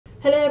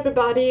Hello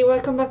everybody,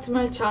 welcome back to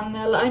my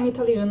channel. I'm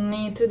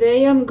Italiuni.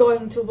 Today I'm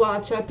going to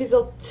watch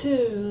episode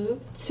 2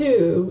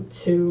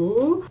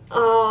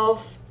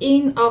 of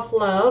In of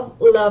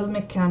Love, Love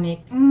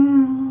Mechanic.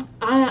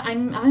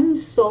 I'm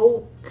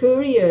so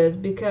curious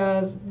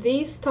because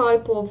this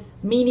type of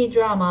mini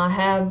drama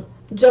have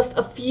just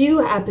a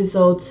few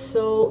episodes,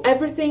 so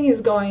everything is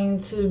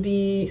going to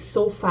be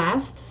so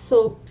fast.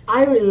 So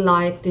I really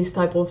like this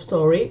type of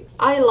story.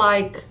 I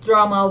like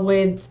drama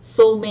with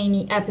so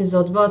many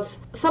episodes, but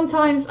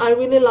sometimes I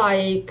really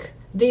like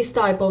this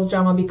type of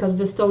drama because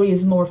the story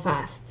is more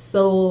fast.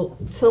 So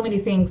many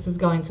things is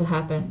going to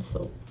happen.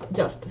 So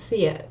just to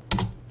see it.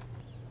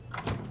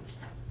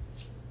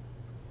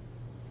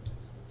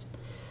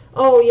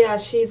 Oh yeah,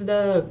 she's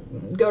the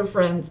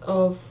girlfriend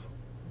of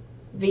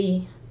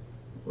V,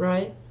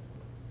 right?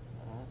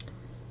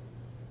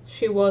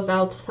 She was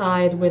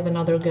outside with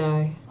another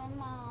guy. ก็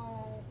เมา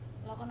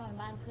แล้วก็นอน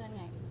บ้านเพื่อนไ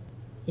ง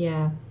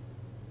Yeah,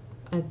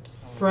 at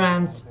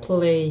friend's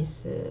place.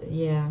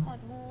 Yeah. ขอ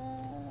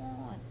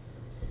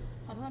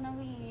โทษนะ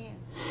วี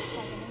พล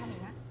อยจะไม่ทำอี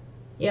กนะ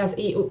Yes,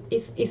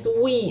 it's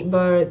we,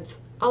 but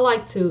I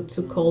like to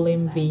call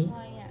him พล V. อ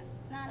ยอ่ะ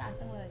น่ารัก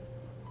จังเลย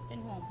เป็น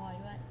ห่วงพลอย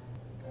ด้วย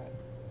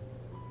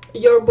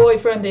Your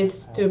boyfriend is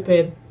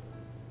stupid.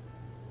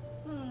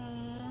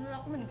 รั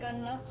กเหมือนกัน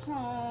นะค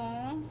ะ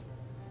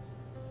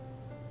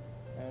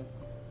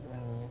วั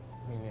นนี้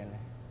มีเรียนไหม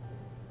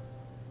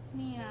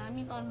มีนะ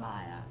มีตอนบ่า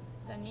ยอ่ะ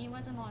แต่นี่ว่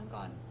าจะนอน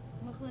ก่อน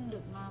เมื่อคืนดึ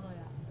กมากเลย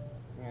อ่ะ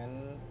งั้น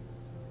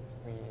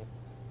มี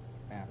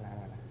ไปอาบน้ำ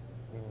ก่อนนะ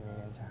มีเ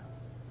รียนเช้า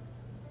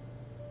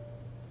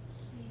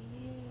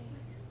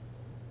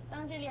ตั้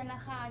งใจเรียนนะ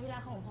คะที่รั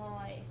กของพลอ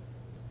ย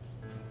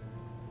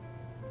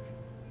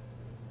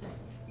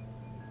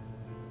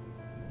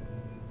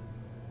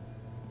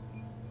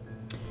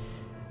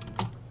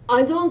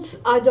I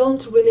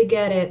don't really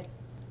get it.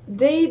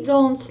 They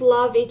don't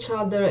love each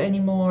other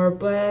anymore,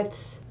 but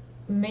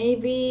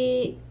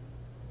maybe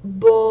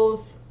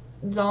both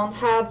don't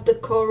have the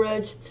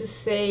courage to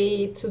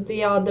say to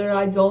the other,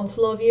 I don't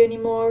love you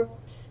anymore.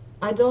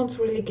 I don't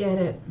really get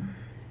it.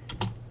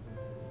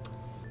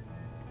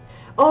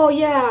 Oh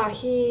yeah,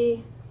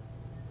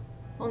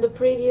 on the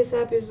previous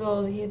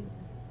episode,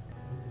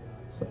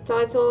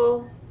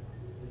 subtitle.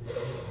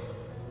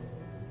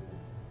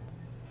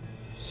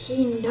 He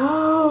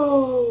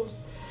knows.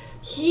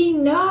 He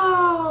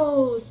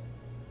knows.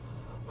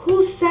 Who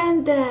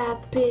sent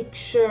that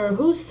picture?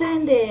 Who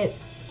sent it?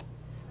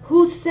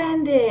 Who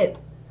sent it?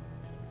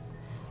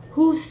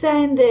 Who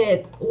sent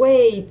it?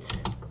 Wait.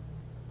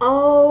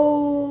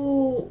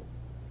 Oh,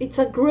 it's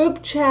a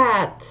group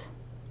chat.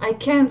 I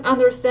can't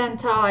understand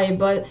Thai,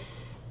 but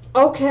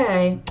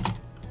okay.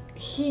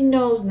 He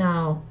knows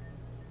now.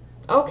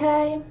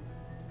 Okay.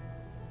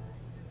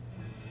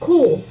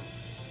 Cool.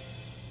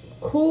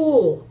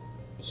 Cool.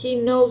 He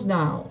knows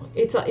now.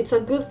 It's a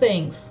good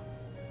thing.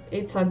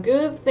 It's a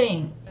good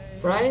thing,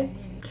 right?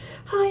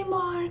 Hi,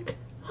 Mark.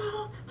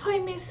 Oh, I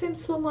miss him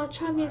so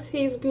much. I miss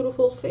his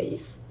beautiful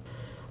face.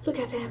 Look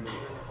at him.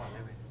 ก่อนได้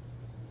ไหม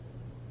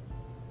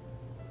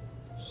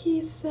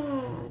He's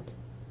sad.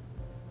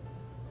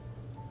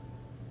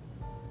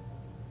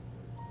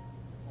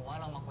 ผมว่า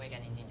เรามาคุยกัน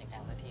จริงๆจั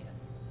งๆสักทีเถอะ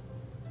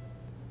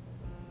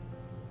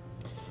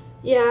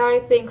Yeah, I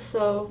think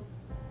so.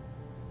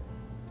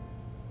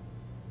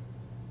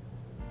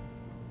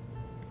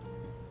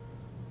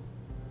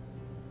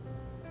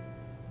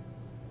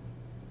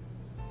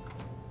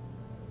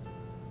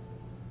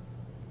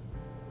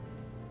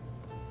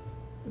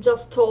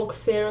 Just talk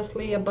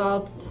seriously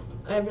about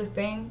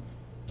everything.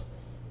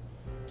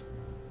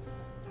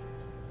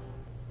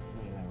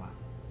 มีอะไรวะ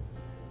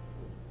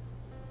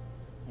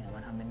อย่ามา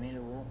ทำเป็นไม่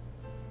รู้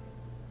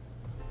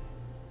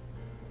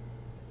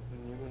วัน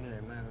นี้กูเหนื่อ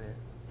ยมากเลย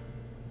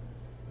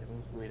เดี๋ยวต้อง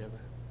คุยได้ป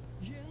ะ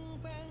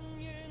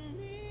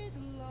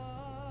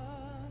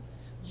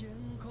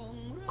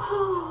Oh,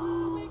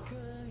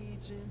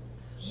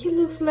 he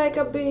looks like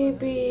a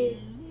baby.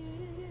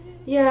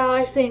 Yeah,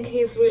 I think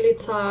he's really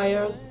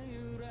tired.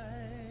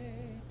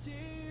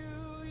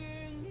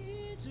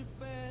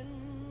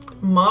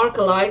 Mark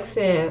likes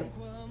it.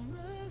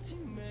 ที่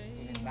เ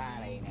ป็นบ้าอะ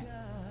ไรเนี่ย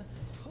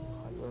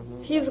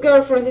His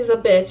girlfriend is a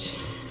bitch.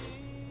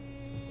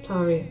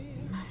 Sorry.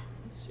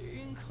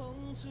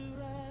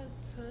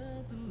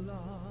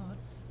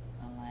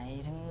 อะไร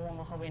ถ้าง่วง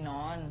ก็เข้าไปน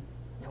อน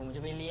เดี๋ยวผมจะ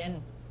ไปเรียน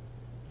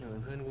อยู่เป็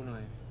นเพื่อนกูหน่อ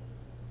ย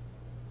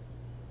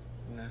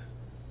นะ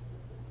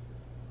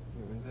อ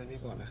ยู่เป็นเพื่อนพี่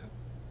ก่อนนะครับ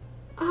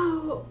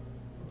Oh,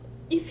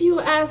 if you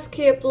ask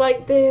it like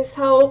this,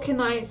 how can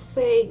I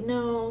say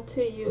no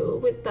to you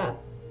with that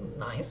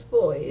nice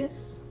voice?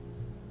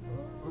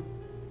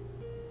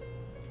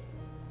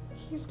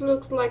 He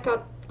looks like a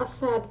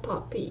sad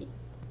puppy.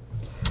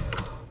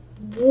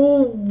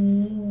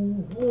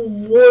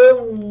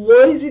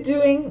 What is he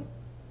doing?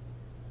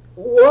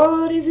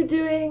 What is he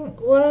doing?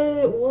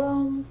 What?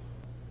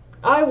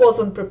 I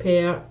wasn't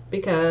prepared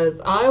because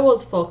I was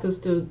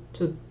focused to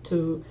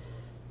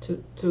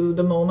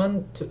the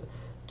moment,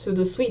 to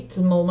the sweet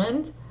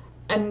moment,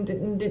 and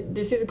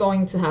this is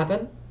going to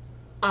happen.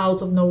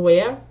 out of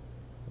nowhere.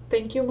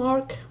 Thank you,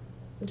 Mark.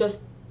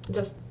 Just,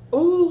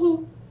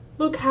 oh,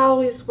 look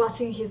how he's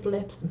watching his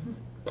lips.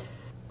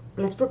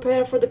 Let's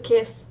prepare for the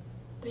kiss.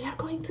 They are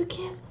going to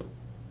kiss.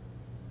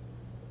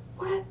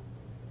 What?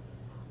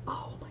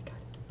 Oh my god.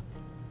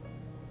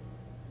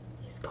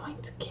 He's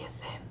going to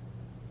kiss him.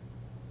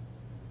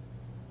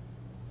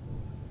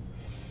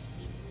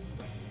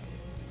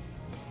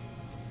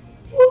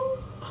 Woo.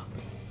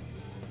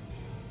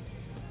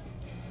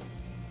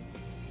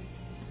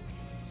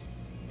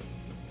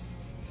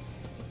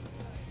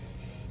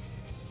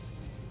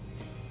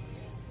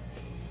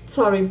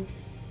 Sorry.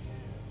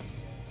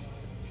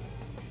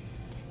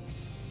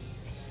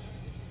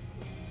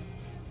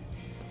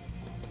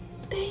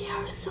 They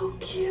are so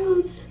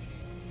cute.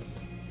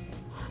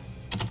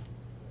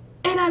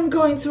 And I'm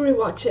going to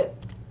rewatch it.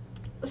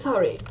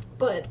 Sorry,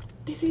 but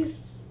this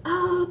is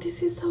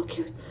so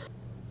cute.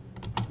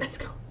 Let's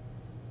go.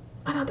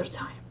 Another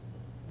time.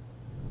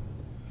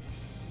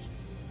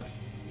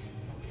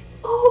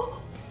 Oh.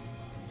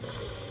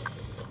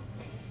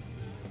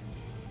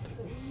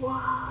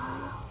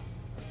 Wow.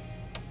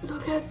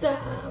 Look at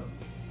them.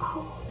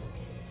 Oh.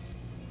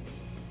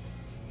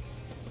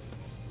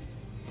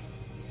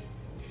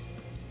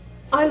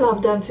 I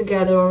love them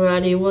together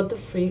already. What the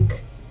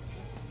freak?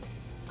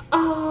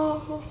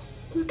 Oh,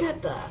 look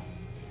at that.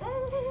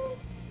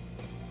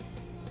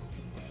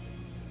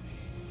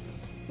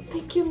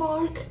 Thank you,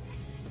 Mark.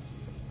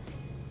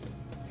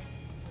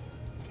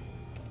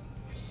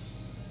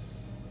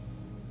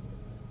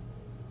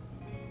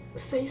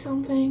 Say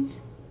something.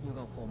 อยู่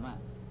กับผมอ่ะ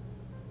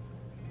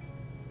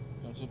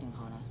อย่าคิดถึงเข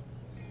านะ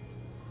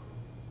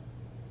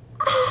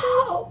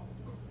Ow!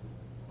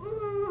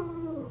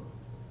 Mm.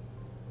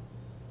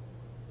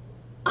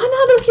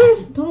 Another kiss!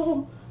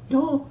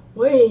 No,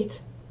 wait.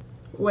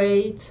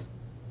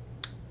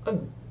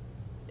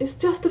 It's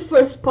just the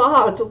first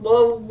part.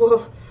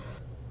 Whoa.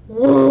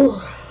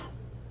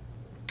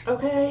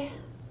 Okay.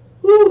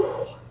 Woo.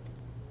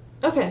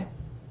 Okay.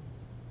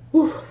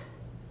 Woo.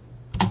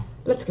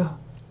 Let's go.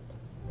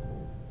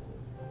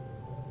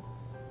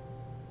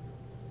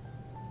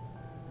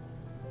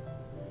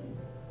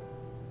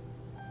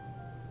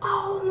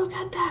 Oh, look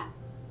at that.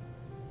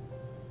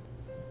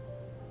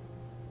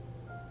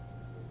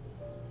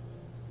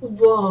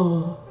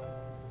 Whoa.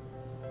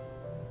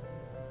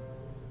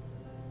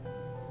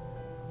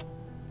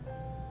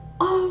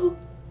 Oh,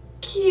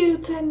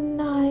 cute and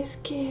nice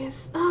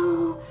kiss.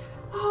 Oh,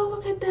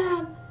 look at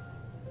them.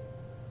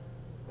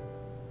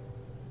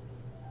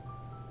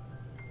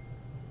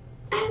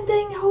 And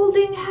then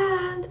holding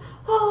hand.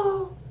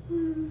 Oh.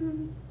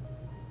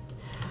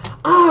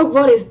 Ah,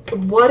 what is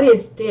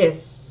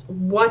this?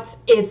 What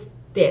is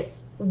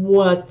this?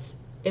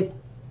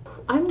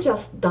 I'm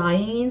just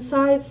dying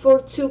inside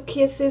for 2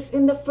 kisses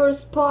in the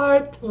first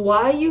part.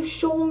 Why you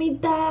show me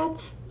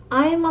that?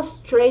 I'm a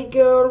stray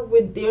girl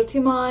with dirty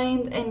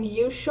mind and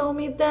you show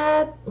me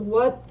that?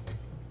 What?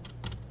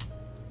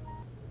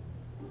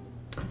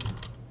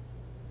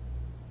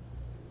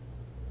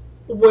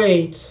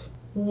 Wait.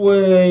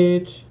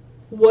 What?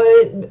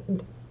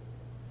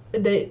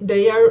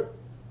 They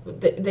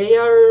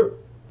are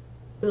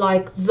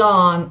like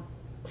Zahn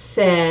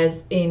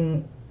says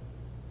in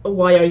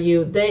Why Are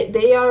You?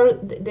 They are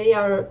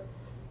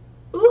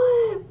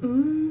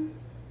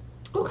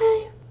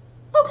okay.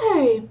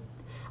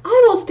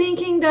 I was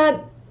thinking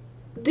that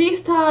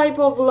this type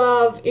of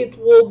love it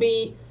will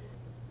be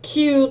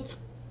cute,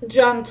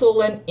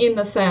 gentle and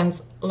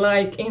innocent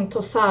like in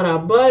Tosara,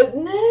 but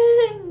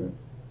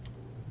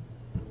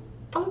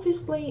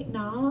obviously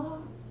no.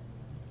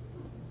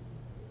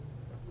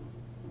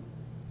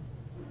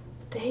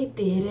 They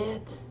did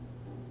it.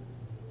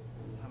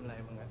 ทำอะไร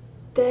มึงอะ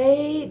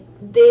They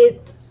did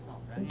สอ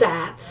บได้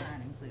that. อ่าน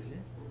หนังสือ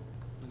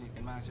สนิท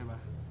กันมากใช่ปะ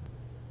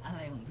อะไร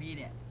ของพี่เ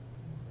นี่ย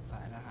สา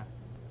ยรหัส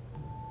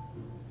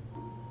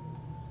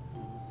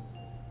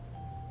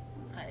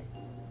ใคร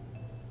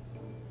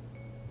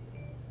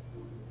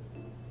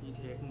พี่เ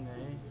ทคมึงไง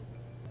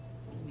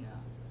พี่เหนือ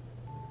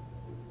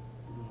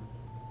อืม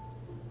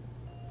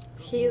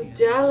He's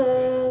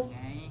jealous. ไ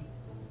ง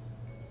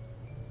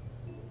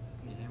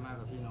หนีให้มากก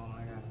ว่าพี่น้องแ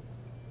ล้วกัน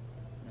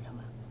เดี๋ยวทำไ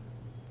ม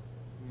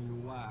ไม่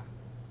รู้ว่า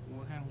กู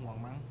ก็แค่ห่วง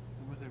มั้ง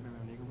กูไม่เคยเป็นแบ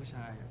บนี้กับผู้ช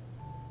ายอะ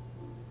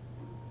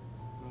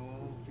แล้ว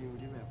ฟิล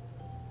ที่แบบ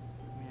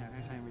ไม่อยากใ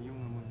ห้ใครมายุ่ง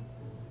กับมึง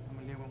ถ้า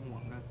มันเรียกว่าห่ว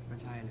งก็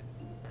ใช่แหละ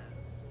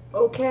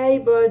Okay,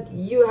 but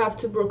you have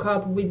to break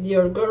up with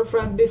your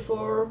girlfriend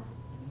before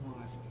ห่วง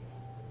อะ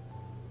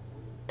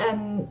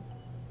and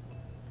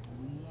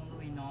ง่วงก็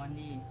ไปนอน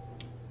ดิ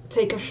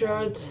take a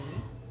shirt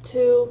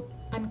too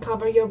and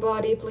cover your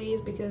body please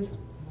because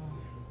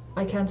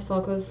I can't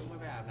focus. ไม่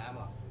ไปอาบน้ำห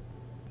รอ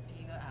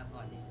พี่ก็อาบก่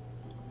อนดิ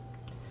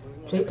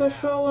Take a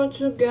shower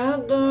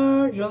together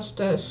just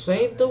to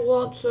save the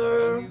water.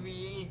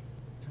 วี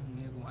ทาง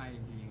นี้กูไอ้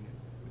ดีเนี่ย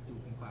กูจูบ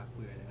มึงปากเ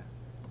ปื่อยเลยนะ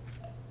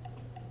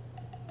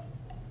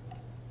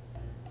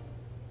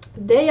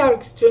They are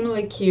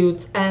extremely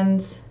cute and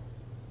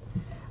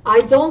I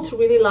don't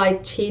really like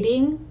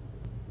cheating.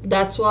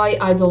 That's why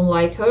I don't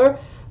like her.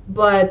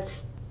 But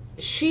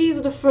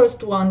she's the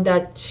first one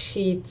that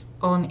cheats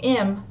on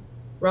him,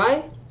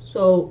 right?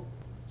 So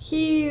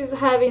he's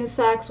having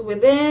sex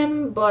with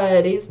him,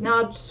 but it's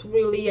not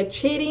really a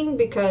cheating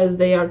because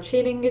they are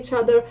cheating each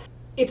other.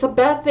 It's a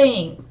bad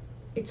thing.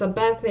 It's a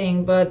bad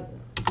thing, but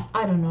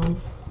I don't know.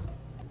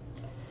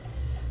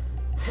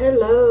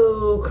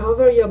 Hello,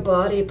 cover your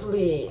body,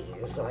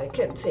 please. I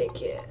can't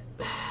take it.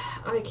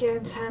 I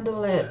can't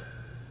handle it.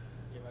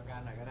 เก็บอาการ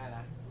หน่อยก็ได้น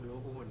ะกูรู้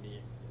กูหุ่นดี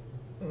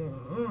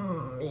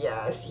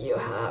Yes, you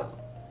have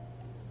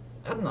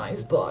a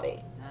nice body.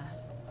 นะ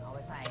เอาไป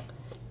ใส่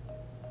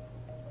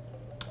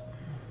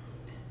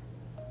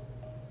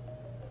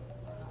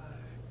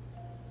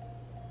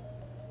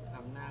ท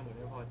ำหน้าเหมือนไ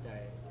ม่พอใจ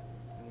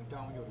มึงจ้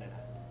องอยู่เลยน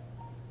ะ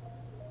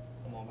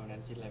มองแบบนั้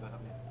นคิดอะไรป่ะครั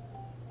บเนี่ย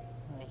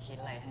ไม่ได้คิด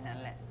อะไรทั้งนั้น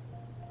แหละ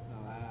แต่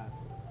ว่า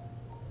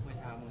เมื่อ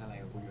เช้ามึงอะไร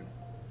กับกูอยู่นะ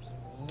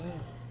นี่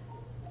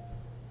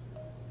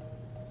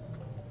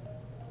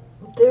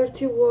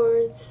Dirty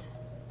words.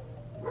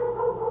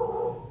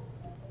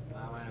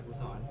 มากู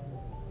สอน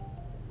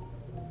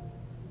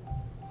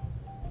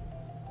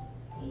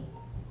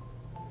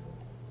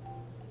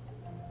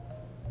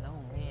แล้วข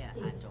องพี่อ่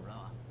านจบแล้ว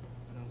เหรอ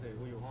หนังสือ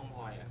กูอยู่ห้องพ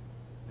ลอยอ่ะ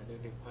เดี๋ยว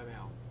ดึกๆค่อยไปเ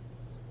อา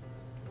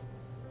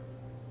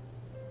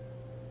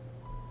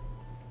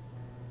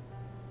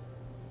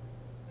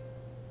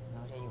เร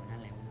าจะอยู่นั่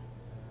นแหละมึง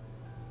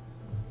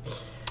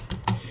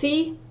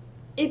See,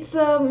 it's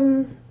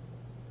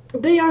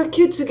they are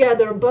cute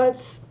together, but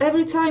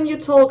every time you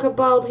talk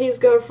about his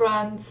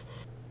girlfriend,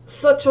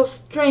 such a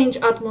strange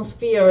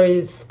atmosphere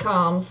is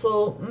calm.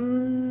 So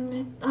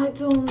I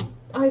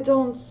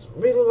don't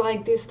really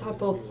like this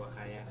type อ of ยู่กับใค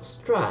รอ่ะ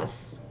stress.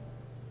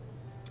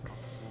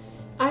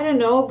 I don't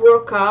know,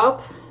 broke up.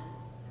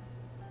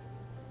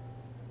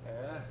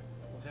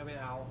 กูแค่ไป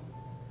เอา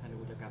ถ้าเดี๋ยว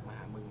กูจะกลับมาห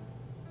ามึง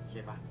โอเค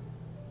ปะ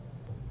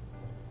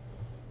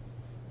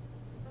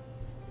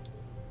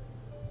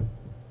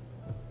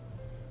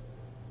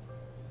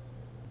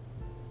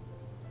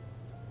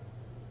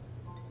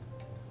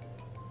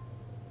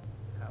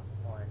ครับ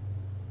พลอย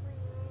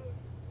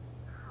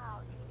ข่าว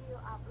ที่ดิว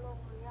อัพลง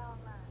หรือยัง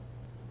อ่ะ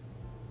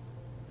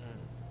อืม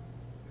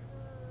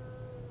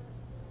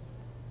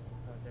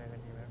เราเจอกัน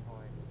ทีไหมพลอ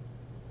ย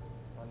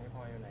ตอนนี้พล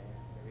อยอยู่ไหนอะ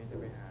เดี๋ยวพี่จะ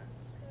ไปหา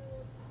คือ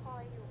พลอ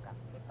ยอยู่กับ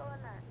พี่ต้น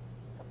อ่ะ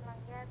กำลัง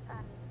แยกกั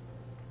น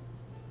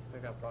จะ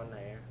กลับตอนไหน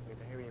อะหรือ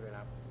จะให้วีไป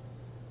รับ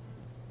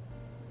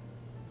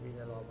วีจ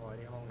ะรอพลอย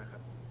ที่ห้องนะครั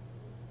บ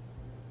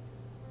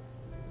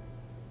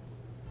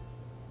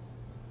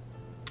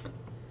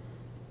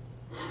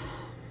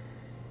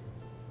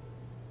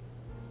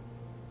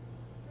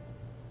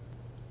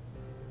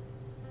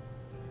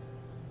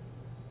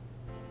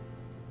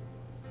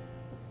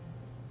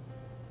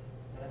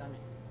แล้วตอนไหน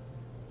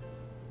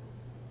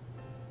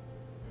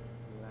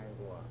มีอะไร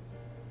กูอะ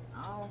เ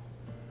อ้า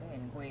ก็เห็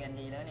นคุยกัน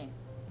ดีแล้วนี่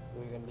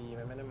คุยกันดี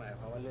มันไม่ได้หมายค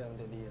วามว่าเรื่องมัน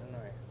จะดีสักห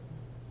น่อย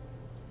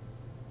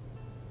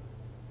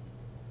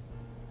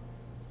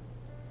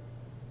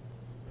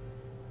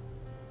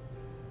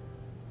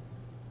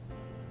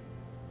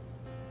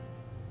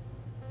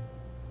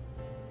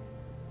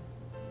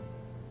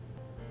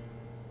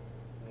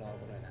รอ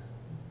กูหน่อยนะ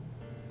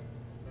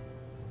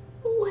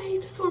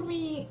Wait for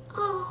me.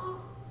 Oh.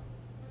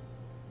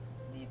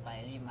 รีบไป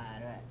รีบมา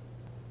ด้วย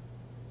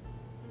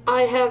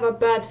I have a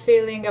bad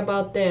feeling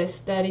about this,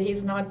 that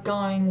he's not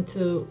going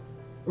to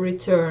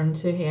return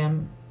to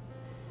him.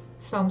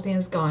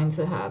 Something's going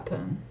to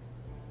happen.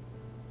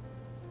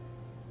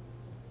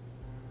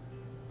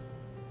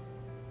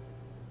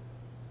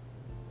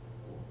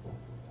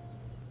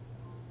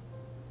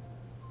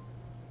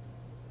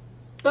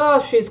 Oh,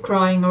 she's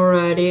crying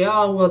already.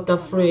 Oh, what the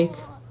freak.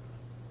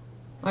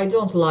 I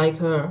don't like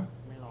her.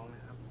 ไม่ร้องนะ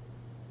ครับ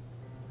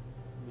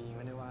บีไ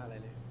ม่ได้ว่าอะไร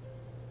เลย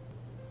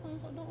พลอย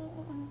ขอโทษ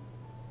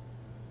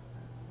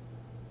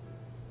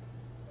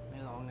ไม่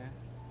ร้องนะ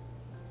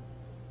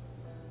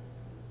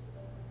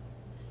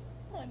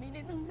พลอยไม่ไ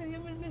ด้ตั้งใจให้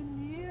มันเป็นแบบ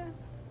นี้อะ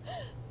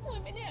พลอย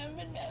ไม่ได้ให้มันเ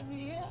ป็นแบบ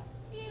นี้อะ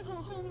พี่เขา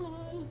เข้ามา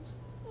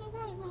แล้วพล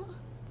อยมา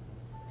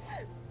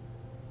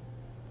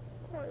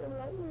พลอยยัง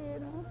รักวี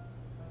นะ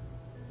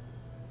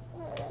พล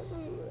อยรัก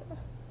วีอะ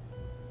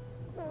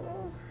แต่ว่า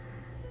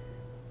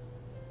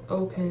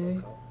Okay.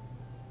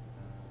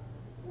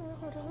 พลอย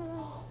ขอโท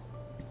ษ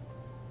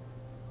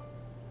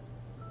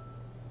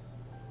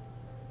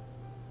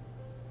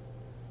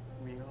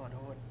วีก็ขอโท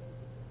ษ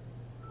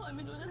พลอยไ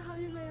ม่รู้จะท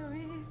ำยังไงอะ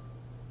พี่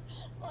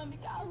พลอยไม่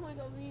กล้าคุย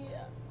กับวีอ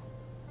ะ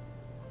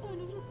พลอย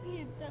รู้สึกผิ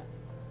ดอะ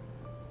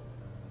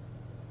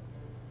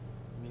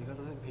วีก็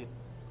รู้สึกผิด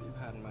ที่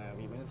ผ่านมา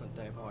วีไม่ได้สนใจ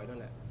พลอยด้วย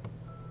แหละ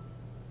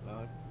แล้ว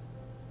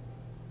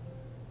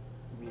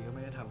วีก็ไ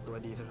ม่ได้ทำตัว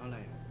ดีสักเท่าไห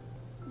ร่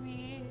วี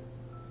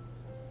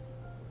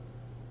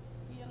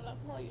ยังรัก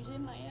พลอยอยู่ใช่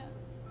ไหมอะ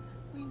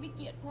วีไม่เก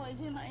ลียดพลอย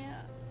ใช่ไหมอ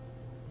ะ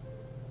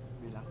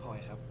วีรักพลอย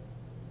ครับ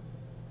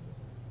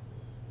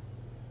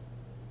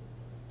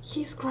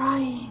He's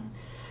crying.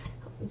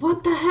 What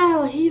the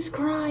hell? He's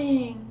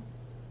crying.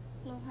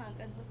 เราห่าง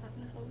กันสักพัก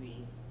นะคะวี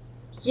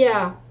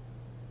Yeah.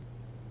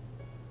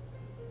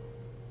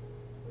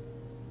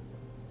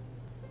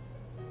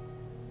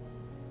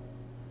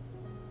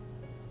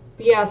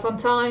 Yeah,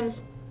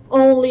 sometimes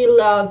only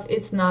love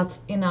is not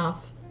enough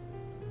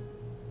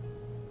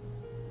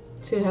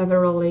to have a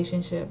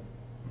relationship.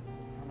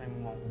 ทำไมมึง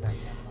มองกูแบบ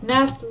นั้นวะ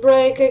Next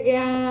break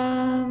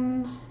again.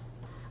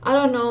 I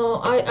don't know.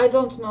 I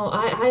don't know.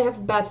 I have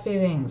bad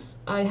feelings.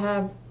 I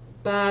have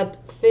bad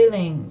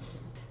feelings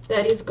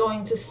that he's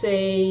going to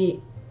say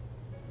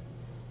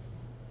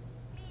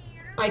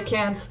I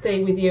can't stay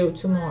with you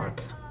to Mark.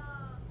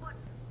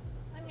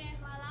 ไม่มี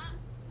มาละ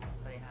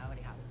สวัสดีครับ สวัส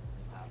ดีครับ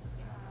ครับ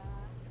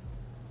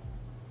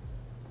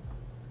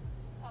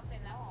สอบเสร็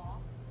จแล้วเหรอ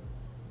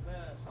เมื่อ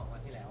2 วัน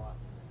ที่แล้วอ่ะ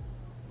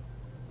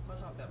ข้อ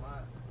สอบแบบว่า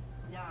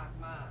ยาก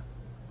มาก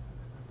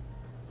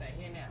แต่เ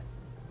ฮียเนี่ย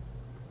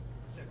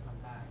เสือกท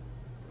ำได้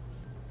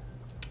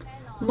แน่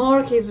นอน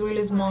Mark is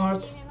really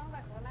smart. ที่เนี่ยนอกจ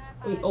ากจะหน้า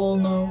ตา We all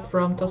know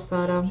from แล้ว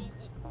Tostada.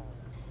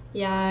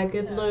 Yeah,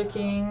 good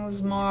looking,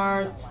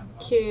 smart, มัน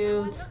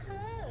cute. ก็คื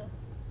อ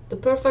The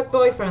perfect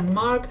boyfriend.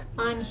 Mark,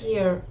 I'm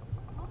here.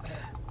 โทษ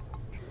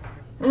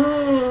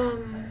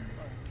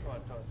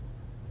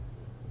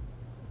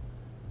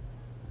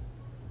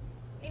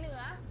ไอ้เหนื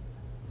อ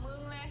มึง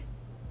เลย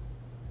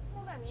พู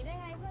ดแบบนี้ได้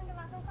ไงเพื่อนกำ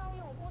ลังเศร้าๆอ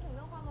ยู่พูดถึงเ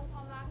รื่องควา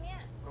มรักเนี่ย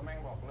ก็แม่ง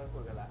บอกเลิกคุ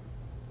ยกันละ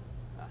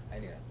อ่ะไอ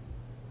เหนือ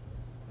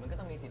มันก็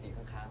ต้องมีติดๆ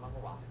ค้างๆบ้างก็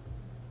ว่า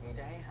มึงจ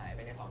ะให้หายไป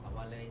ใน2-3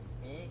 วันเลย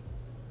มี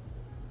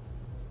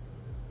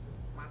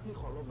มาร์คพี่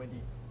ขอลบไป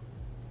ดิ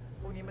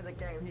พวกนี้มันจะ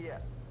แกล้งพี่อ่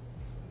ะ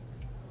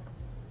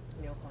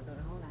เดี๋ยวขอตัวไ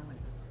ปห้องน้ำก่อน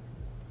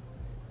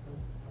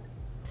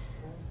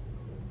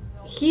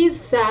He's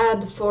sad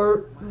for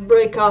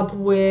break up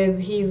with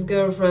his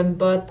girlfriend,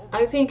 but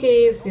I think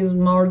he's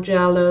more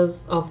jealous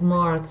of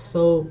Mark,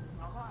 so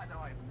น้องเขาอาจจะ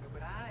อ่อยผมไป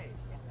ได้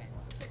ยังไงว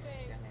ะ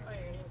ยังไง เอ้ย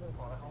นี่กูข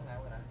อไปห้องน้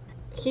ำก่อนนะ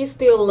he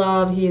still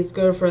loves his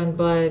girlfriend,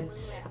 but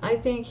I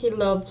think he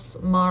loves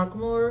Mark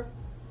more.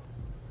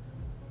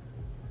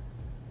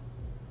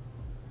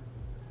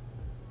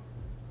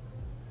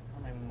 ทำ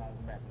ไมมึงมอง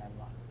กูแบบนั้น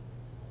วะ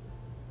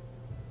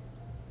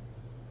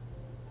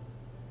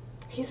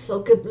He's so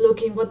good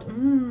looking, but ท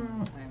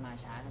ำไมมา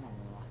ช้าขนาด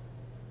นี้วะ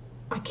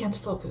I can't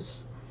focus.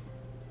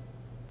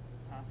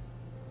 ฮะ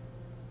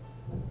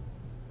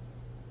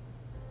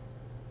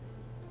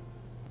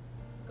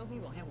ก็พี่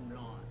บอกให้ผมร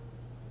ออะ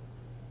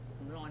ผ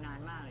มรอนาน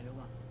มากเลยรู้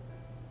ป่ะ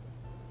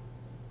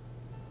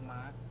ม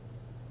าร์ค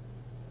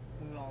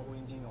มึงรอกู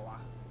จริงๆเหรอวะ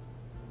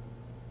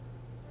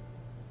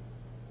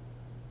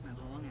หมายค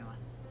วามว่าไงวะ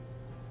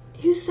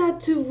You said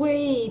to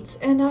wait,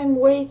 and I'm ไป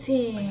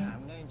waiting. หา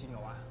มึงได้จริงๆเหร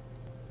อวะ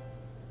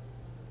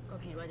ก็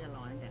คิดว่าจะร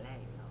อตั้งแต่แรก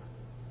อยู่แล้วอะ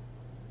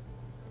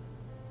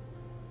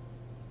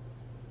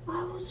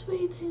I was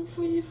waiting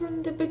for you from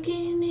the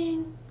beginning.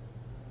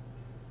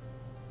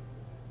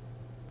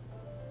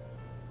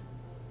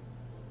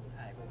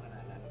 ถ่ายกูขนา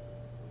ดนั้น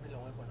ไม่ล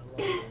งให้คนทั้งโลก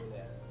รู้เล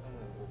ยว่ามึ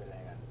งกูเป็นอะไร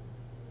กัน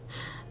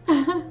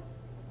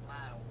ว่า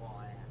ลงบอ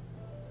ยอะ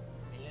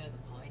ไปเลิกกั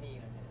บเขาให้ดี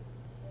กันเถอะ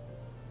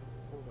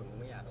พูดเหมือนมึง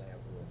ไม่อยากอะไรกั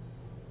บกู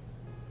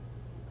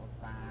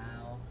เปล่า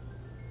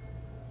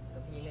ก็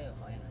พี่เลิกกับเ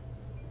ขาอย่างนั้น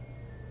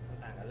มัน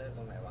ต่างกันเลิกต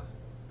รงไหนวะ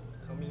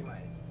เขามีใหม่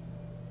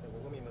แต่กู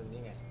ก็มีมึง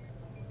นี่ไง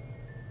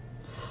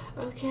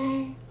Okay,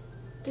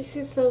 this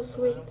is so ไม่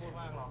sweet. ต้องพูด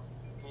มากหรอก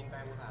กินไป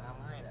กูสาท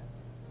ำให้แหละ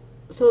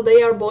So they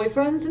are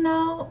boyfriends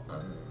now?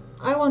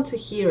 I want to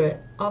hear it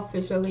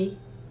officially.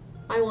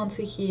 I want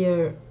to hear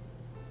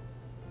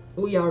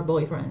we are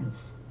boyfriends.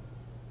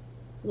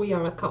 We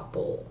are a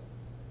couple.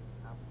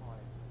 ครับพลอย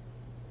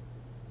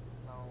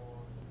เรา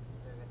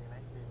เจอกันดีไหม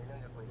มีเรื่อง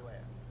จะคุยด้วย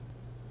อะ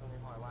ช่วงนี้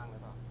พลอยว่างหรื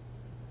อเปล่า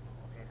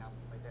โอเคครับ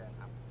ไปเจอกัน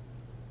ครับ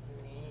พรุ่ง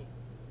นี้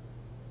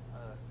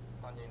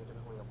ตอนเย็นจะไป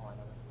คุยกับพลอยแ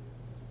ล้วนะ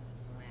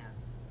ทำไมอะ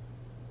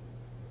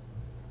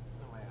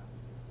ทำไมอ่ะ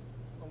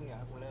ก็มึงอยาก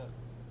ให้กูเลิก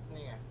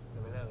นี่ไงเดี๋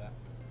ยวไปเลิกแล้ว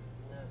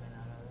เลิกกันแ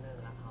ล้วเราเลิก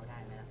รักเขาได้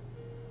ไหมล่ะ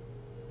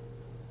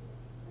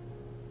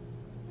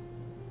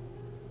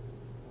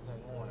กูเคย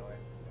โง่นะเว้ย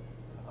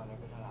แต่ตอนนี้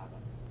กูฉลาดแล้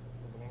ว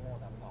กูจะไม่โง่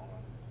ตามสองแล้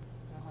ว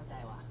ไม่เข้าใจ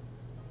ว่ะ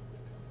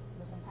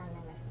พูดสั้นๆไ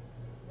ด้ไหม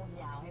พูด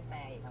ยาวให้แปล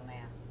อีกทำไง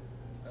อะ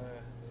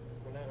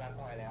กูเลิกรัก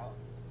พลอยแล้ว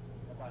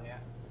แล้วตอนเนี้ย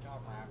กูชอบ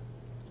มาร์ค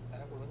แต่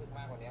ถ้ากูรู้สึกม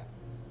ากกว่าเนี้ย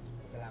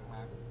กูจะรักม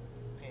าร์ค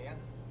โอเคยัง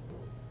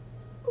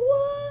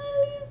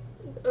What?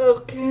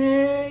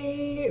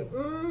 Okay.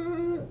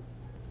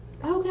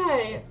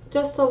 Okay.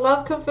 Just a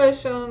love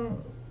confession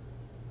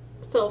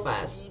so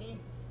fast. ดีดิ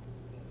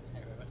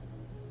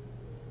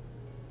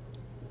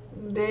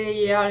They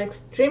are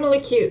extremely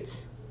cute.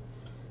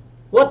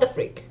 What the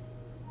freak?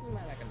 นี่ม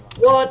าอะไรกันวะ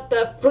What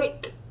the freak?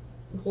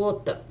 What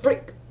the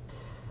freak?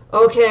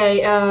 Okay,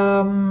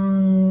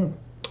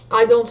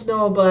 I don't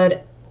know, but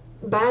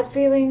bad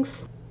feelings.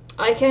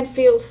 I can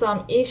feel some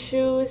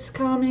issues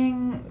coming.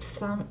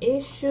 Some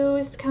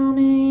issues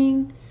coming.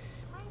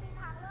 ไม่มี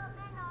ทางเลิกแ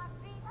น่นอน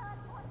รีเทิร์น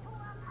คนชั่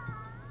วค่ะ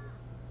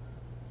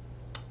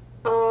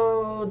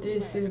Oh,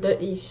 this is the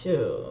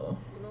issue.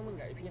 กูรู้มึง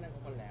กับไอพี่นั่นค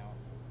บกันแล้ว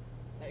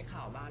แล้วไอข่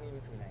าวบ้านนี่มั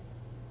นคืออะไร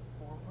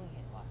กูก็เพิ่งเ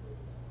ห็นว่ะ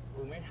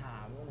กูไม่ถา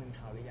มว่ามึง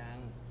ข่าวหรือยัง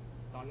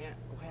ตอนเนี้ย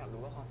กูแค่อยาก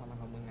รู้ว่าความสัมพัน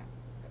ธ์ของมึงอ่ะ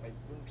กับไอ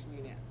รุ่นพี่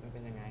เนี่ยมันเป็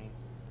นยังไง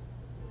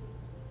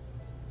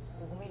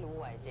กูก็ไม่รู้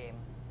ว่ะไอ้เจม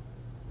ส์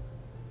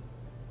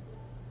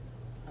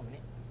เอามานี่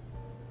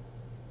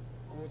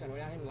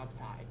ให้มึงรับ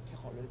สายแค่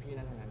ขอรุ่นพี่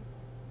นั่นเท่านั้น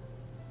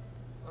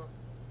เอ้า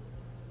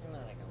นี่มัน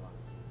อะไรกันวะ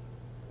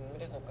มึงไม่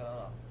ได้คบกันแล้วเ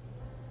หรอ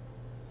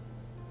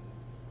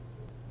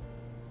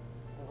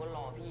กูก็ร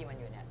อพี่มัน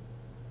อยู่เนี่ย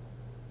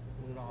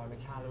มึงรอเป็น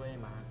ชาติเลยเว้ย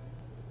มา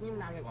นี่มัน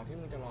นานเกินกว่าที่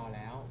มึงจะรอแ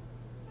ล้ว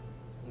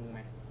มึงไหม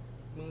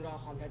มึงรอ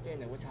ความชัดเจน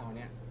จากผู้ชายคนเ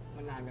นี้ย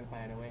มันนานเกินไป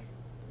นะเว้ย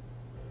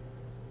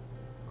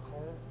เขา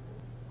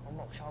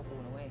บอกชอบกู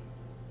นะเว้ย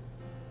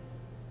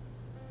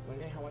มัน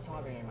แค่คำว่าชอบ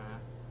เป็นไงมา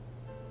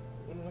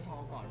นี่มึงก็ชอบ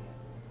เขาก่อนเนี่ย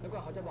แล้วกว่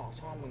าเขาจะบอก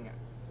ชอบมึงอ่ะ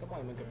ก็ปล่อ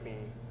ยมึงเกือบปี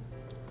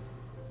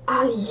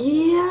A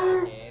year?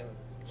 เจมส์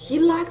He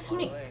likes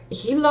me.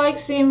 He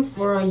likes him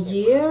for a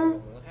year?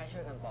 มึงก็แค่ช่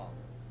วยกันบอก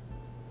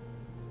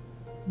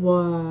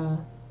What?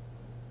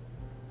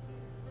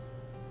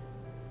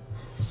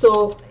 So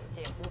เจ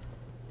มส์พูด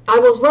I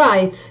was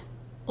right.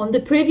 On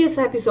the previous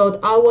episode,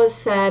 I was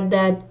said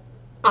that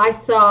I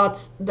thought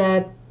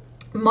that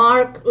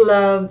Mark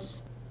loved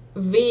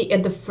V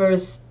at the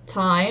first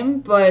time,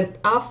 but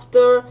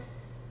after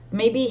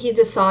maybe he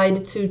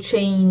decided to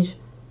change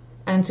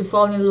and to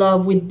fall in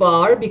love with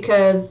Bar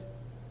because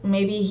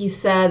maybe he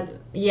said,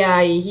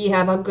 yeah, he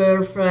have a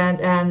girlfriend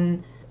and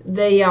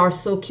they are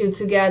so cute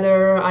together,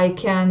 I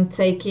can't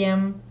take him.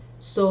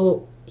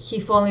 So he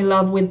fall in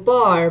love with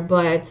Bar,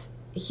 but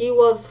he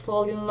was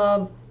fall in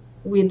love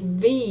with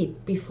V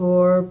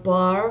before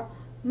Bar.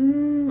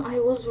 I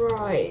was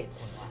right.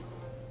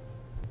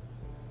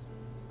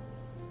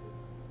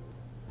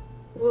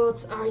 What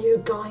are you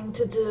going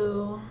to do?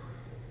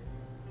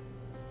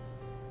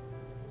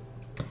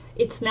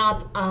 It's not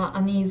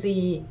an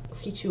easy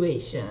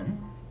situation.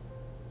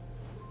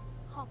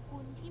 ขอบคุ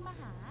ณที่มา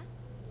หา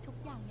ทุก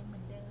อย่างยังเหมื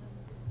อนเดิม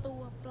ตั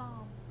วปลอ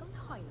มต้อง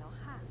ถอยแล้ว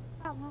ค่ะ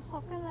กลับมาค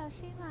บกันแล้วใ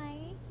ช่ไหม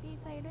ดี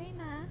ใจด้วย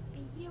นะไ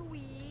อ้เหี้ย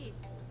วี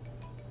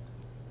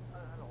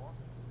ฮัลโหล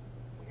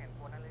มึงเห็นโพ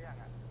สนั้นหรือยัง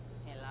อ่ะ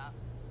เห็นแล้ว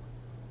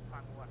ฟั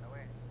งกูก่อนนะเ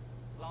ว้ย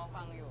รอ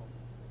ฟังอยู่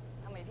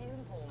ทำไมพี่เพิ่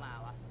งโทรมา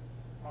วะ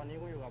ตอนนี้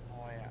กูอยู่กับพล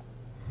อยอ่ะ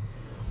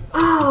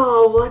Oh,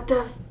 what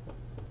the?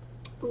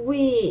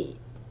 We.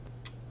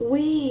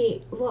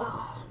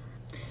 Wow.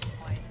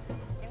 พลอย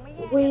ยังไม่แย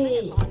กกัน เว้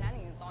ตั้ง ย แต่ตอนนั้น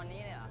ถึงตอนนี้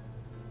เลยเหรอ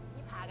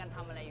นี่พากันท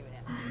ำอะไรอยู่เ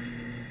นี่ย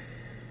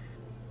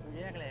กูแ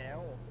ยกแล้ว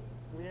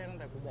กูแยกตั้ง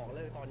แต่กูบอกเ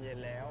ลิกตอนเย็น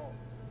แล้ว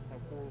แต่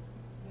กู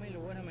ไม่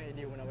รู้ว่าทำไม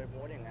ดิวมันเอาไปโพ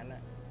สต์อย่างนั้นอ่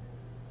ะ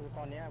กูต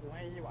อนเนี้ยกูใ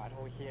ห้ยี่หวาโทร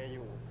เคลียร์อ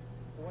ยู่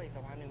กูว่าอีกสั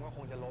กพักหนึ่งก็ค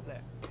งจะลบแหล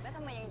ะ แล้วท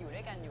ำไมยังอยู่ด้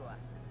วยกันอยู่อ่ะ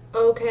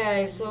Okay,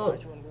 ยี่ห so ว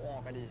าชวนกูออ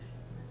กกันดิ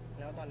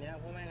แล้วตอนเนี้ย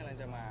พวกแม่งกำลัง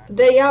จะมา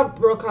they are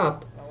broke up,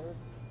 แล้ว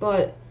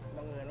but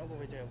บังเอิญว่ากู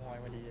ไปเจอพลอย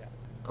พอดีอ่ะ ทำ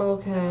ไม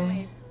okay.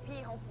 พี่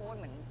เขาโพสต์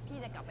เหมือนพี่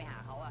จะกลับไปหา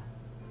เขาอ่ะ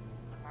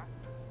ฮะ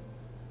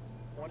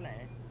โพสต์ไหน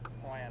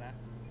พลอยอะนะ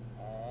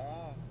อ๋อ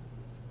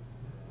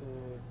กู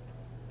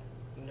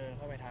เดินเ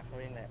ข้าไปทักเขา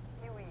เองแหละ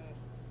พี่วี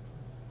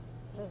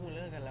พวกกูเ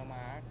ลิกกันแล้วม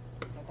าร์ค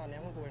แล้วตอนนี้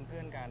พวกกูเป็นเพื่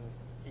อนกัน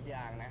อีกอ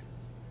ย่างนะ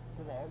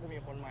กูบอกว่ากูมี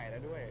คนใหม่แล้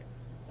วด้วย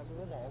แล้วกู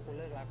ก็บอกว่ากูเ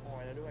ลิกรักพลอ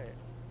ยแล้วด้วย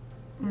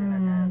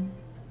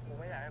กู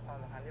ไม่อยากให้ความ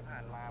สัมพันธ์ที่ผ่า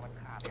นมามัน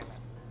ขาดกันนะ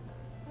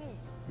เฮ้ย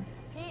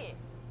พี่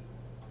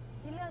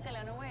เลิกกันแ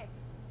ล้วนะเว้ย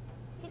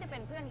พี่จะเป็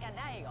นเพื่อนกัน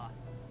ได้อีกเหรอ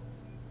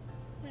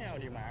ไม่เอา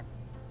ดิมาร์ค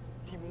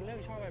ที่มึงเลิก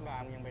ชอบไปบา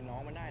ร์มึงยังเป็นน้อ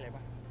งมันได้เลยป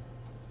ะ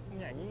มึง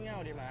อย่างงี่เง่า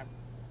ดิมาร์ค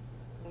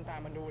มึงตาม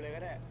มันดูเลยก็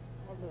ได้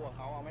ว่ากูกับเ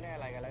ขาอะไม่ได้อ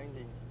ะไรกันแล้วจ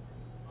ริง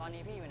ตอน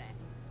นี้พี่อยู่ไหน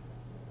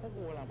ๆ พวก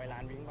กูกำลังไปร้า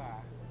นวิ้งบา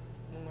ร์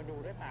มึงมาดู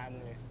ด้วยตามึ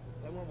งเลย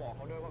แล้วมึงบอกเข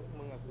าด้วยว่า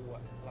มึงกับกูอ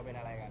ะเราเป็น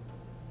อะไรกัน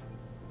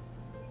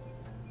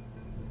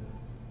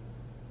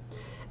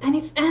And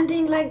it's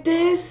ending like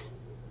this?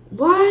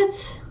 What?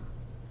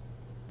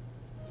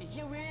 ไอ้เ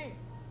ฮียวี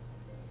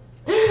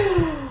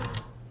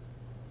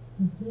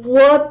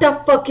What the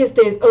fuck is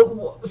this? Oh,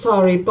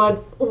 sorry, but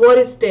what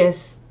is this?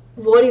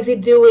 What is he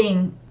doing?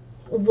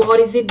 What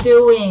is he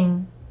doing?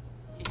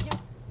 ไอ้เฮีย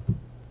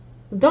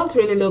Don't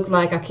really look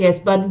like a kiss,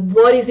 but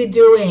what is he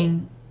doing?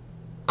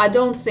 I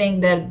don't think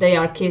that they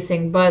are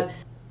kissing, but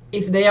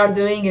if they are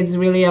doing, it's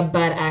really a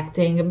bad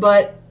acting.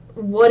 But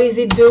what is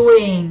he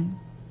doing?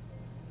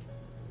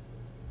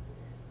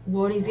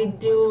 What is he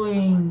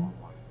doing?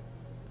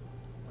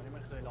 วันนี้มั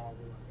นเคยรอ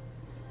กู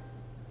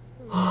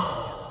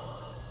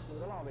มึง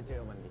ก็ลองไปเจ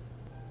อมันดิ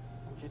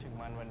กูคิดถึง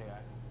มันวันเหนือ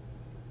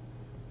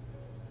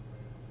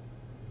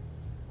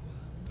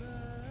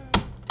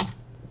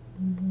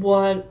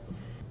What?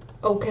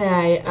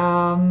 Okay,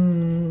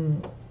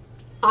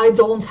 I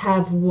don't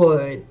have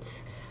words.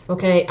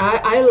 Okay,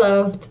 I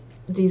loved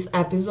this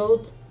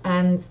episode,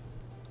 and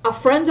a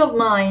friend of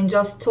mine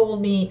just told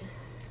me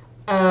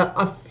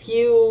a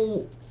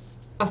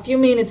few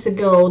minutes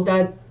ago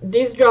that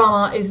this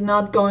drama is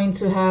not going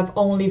to have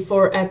only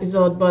 4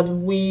 episodes, but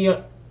we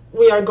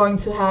are going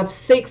to have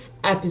 6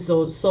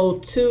 episodes, so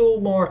 2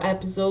 more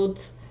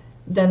episodes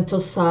than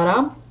Tosara.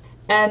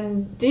 And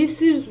this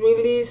is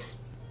really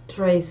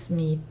stress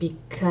me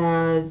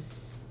because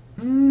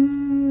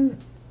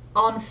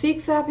on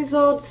 6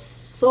 episodes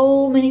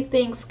so many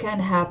things can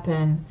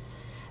happen,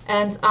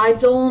 and I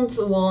don't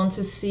want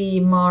to see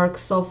Mark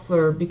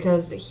suffer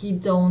because he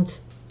don't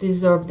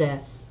deserve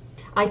this.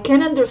 I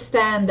can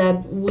understand that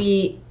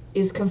we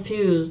is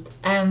confused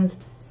and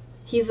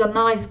he's a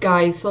nice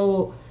guy,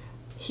 so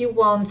he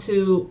wants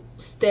to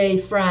stay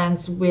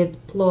friends with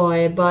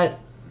Ploy, but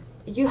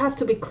you have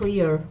to be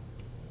clear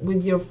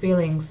with your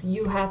feelings.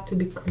 You have to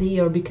be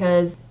clear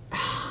because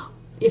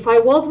if I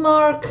was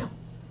Mark,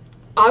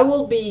 I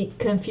will be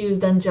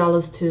confused and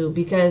jealous too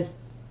because,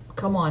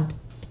 come on.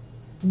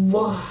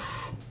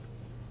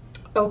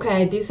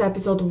 Okay, this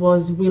episode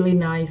was really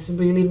nice,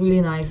 really, really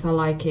nice. I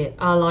like it.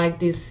 I like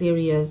this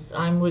series.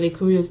 I'm really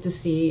curious to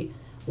see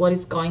what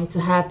is going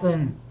to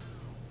happen.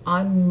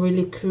 I'm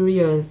really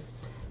curious.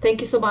 Thank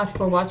you so much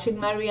for watching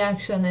my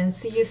reaction and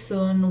see you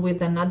soon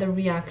with another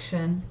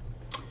reaction.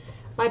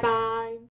 Bye bye.